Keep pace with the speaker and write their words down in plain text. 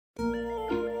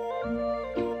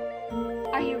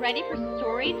ready for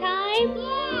story time?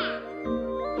 Yeah!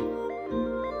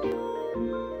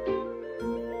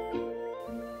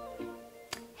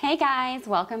 Hey guys,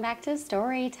 welcome back to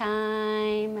story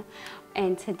time.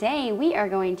 And today we are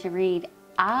going to read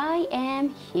I Am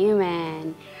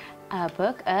Human, a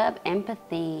book of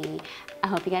empathy. I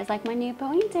hope you guys like my new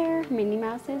pointer, Minnie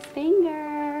Mouse's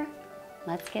finger.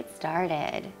 Let's get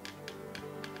started.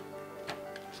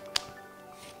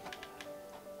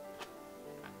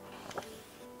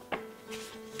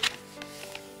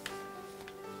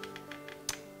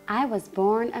 I was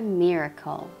born a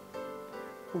miracle,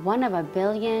 one of a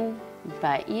billion,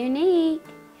 but unique.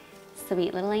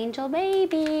 Sweet little angel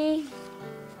baby.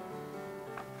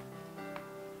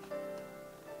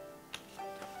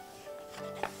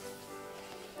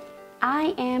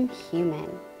 I am human.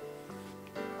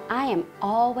 I am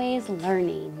always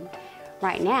learning.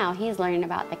 Right now, he's learning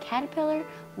about the caterpillar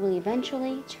will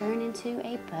eventually turn into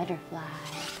a butterfly.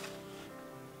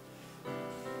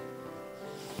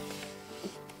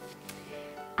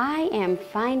 I am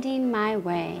finding my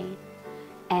way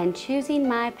and choosing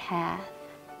my path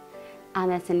on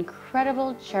this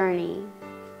incredible journey.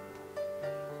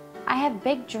 I have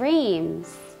big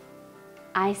dreams.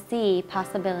 I see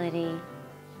possibility.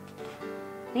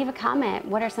 Leave a comment.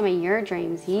 What are some of your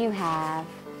dreams you have?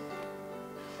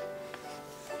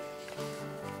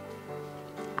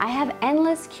 I have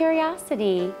endless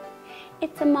curiosity.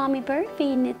 It's a mommy bird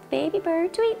feeding its baby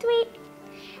bird. Tweet, tweet.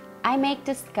 I make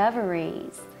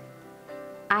discoveries.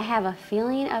 I have a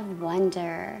feeling of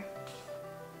wonder.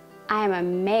 I am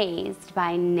amazed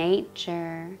by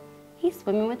nature. He's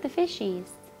swimming with the fishies.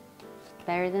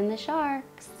 Better than the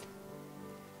sharks.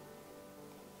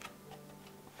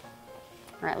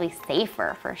 Or at least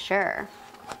safer for sure.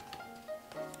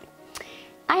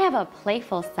 I have a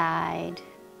playful side.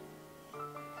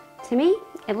 To me,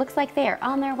 it looks like they are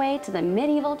on their way to the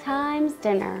medieval times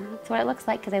dinner. That's what it looks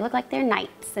like because they look like they're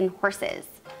knights and horses.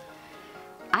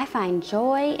 I find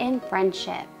joy in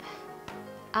friendship.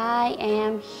 I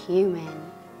am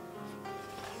human.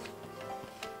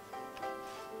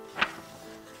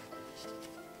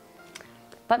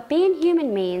 But being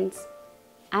human means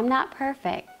I'm not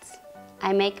perfect.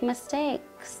 I make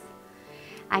mistakes.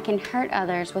 I can hurt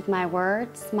others with my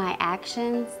words, my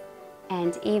actions,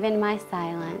 and even my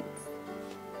silence.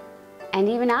 And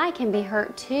even I can be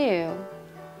hurt too.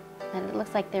 That it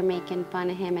looks like they're making fun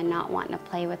of him and not wanting to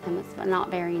play with him. It's not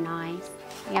very nice.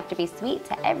 You have to be sweet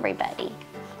to everybody.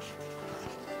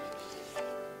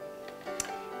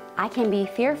 I can be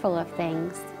fearful of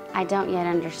things I don't yet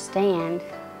understand.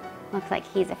 Looks like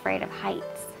he's afraid of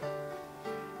heights.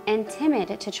 And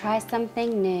timid to try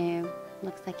something new.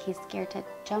 Looks like he's scared to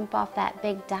jump off that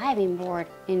big diving board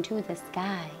into the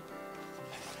sky.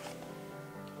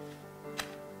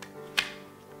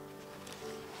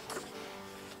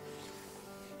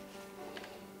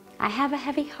 I have a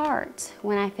heavy heart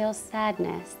when I feel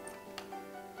sadness.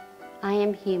 I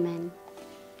am human.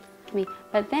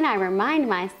 But then I remind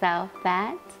myself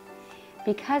that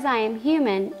because I am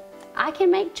human, I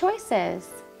can make choices.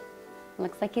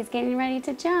 Looks like he's getting ready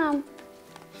to jump.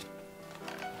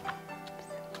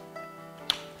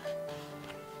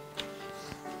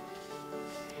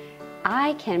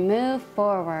 I can move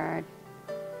forward.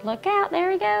 Look out,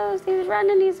 there he goes. He's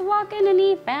running, he's walking, and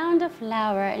he found a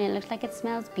flower, and it looks like it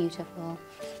smells beautiful.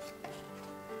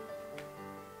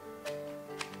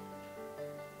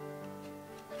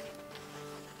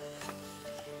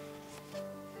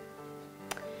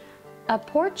 A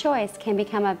poor choice can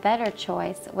become a better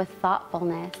choice with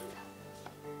thoughtfulness.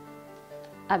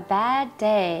 A bad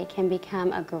day can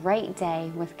become a great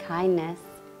day with kindness.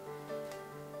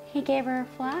 He gave her a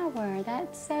flower.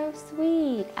 That's so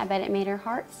sweet. I bet it made her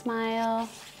heart smile.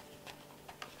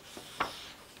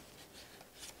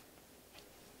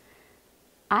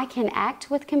 I can act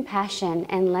with compassion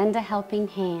and lend a helping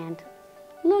hand.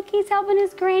 Look, he's helping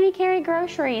his granny carry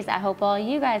groceries. I hope all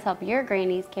you guys help your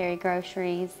grannies carry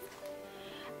groceries.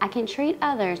 I can treat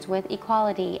others with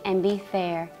equality and be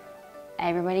fair.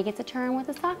 Everybody gets a turn with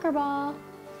a soccer ball.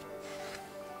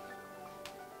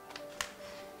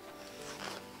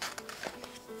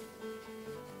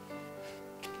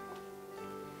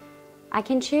 I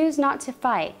can choose not to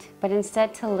fight, but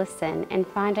instead to listen and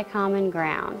find a common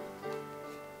ground.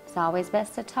 It's always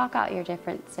best to talk out your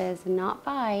differences and not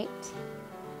fight.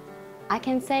 I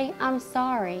can say, I'm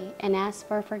sorry, and ask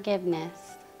for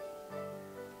forgiveness.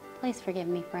 Please forgive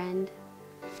me, friend.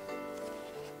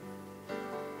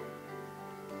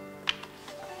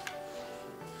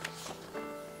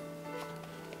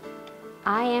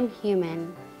 I am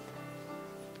human,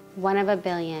 one of a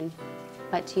billion,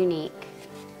 but unique.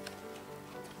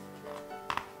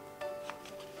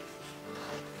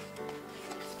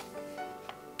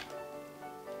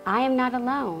 I am not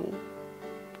alone.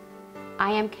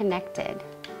 I am connected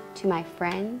to my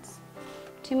friends,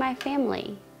 to my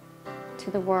family, to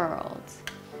the world.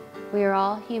 We are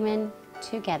all human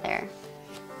together.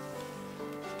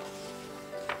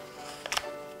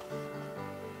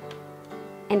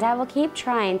 And I will keep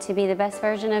trying to be the best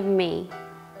version of me.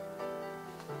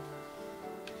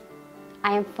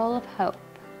 I am full of hope.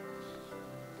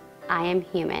 I am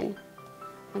human.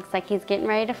 Looks like he's getting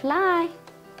ready to fly.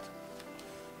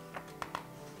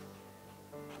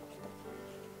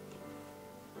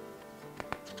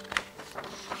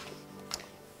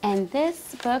 And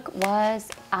this book was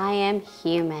I Am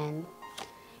Human.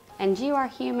 And you are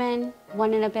human,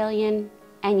 1 in a billion,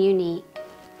 and unique.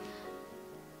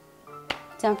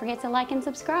 Don't forget to like and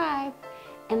subscribe,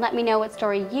 and let me know what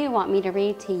story you want me to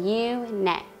read to you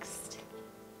next.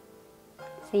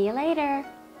 See you later.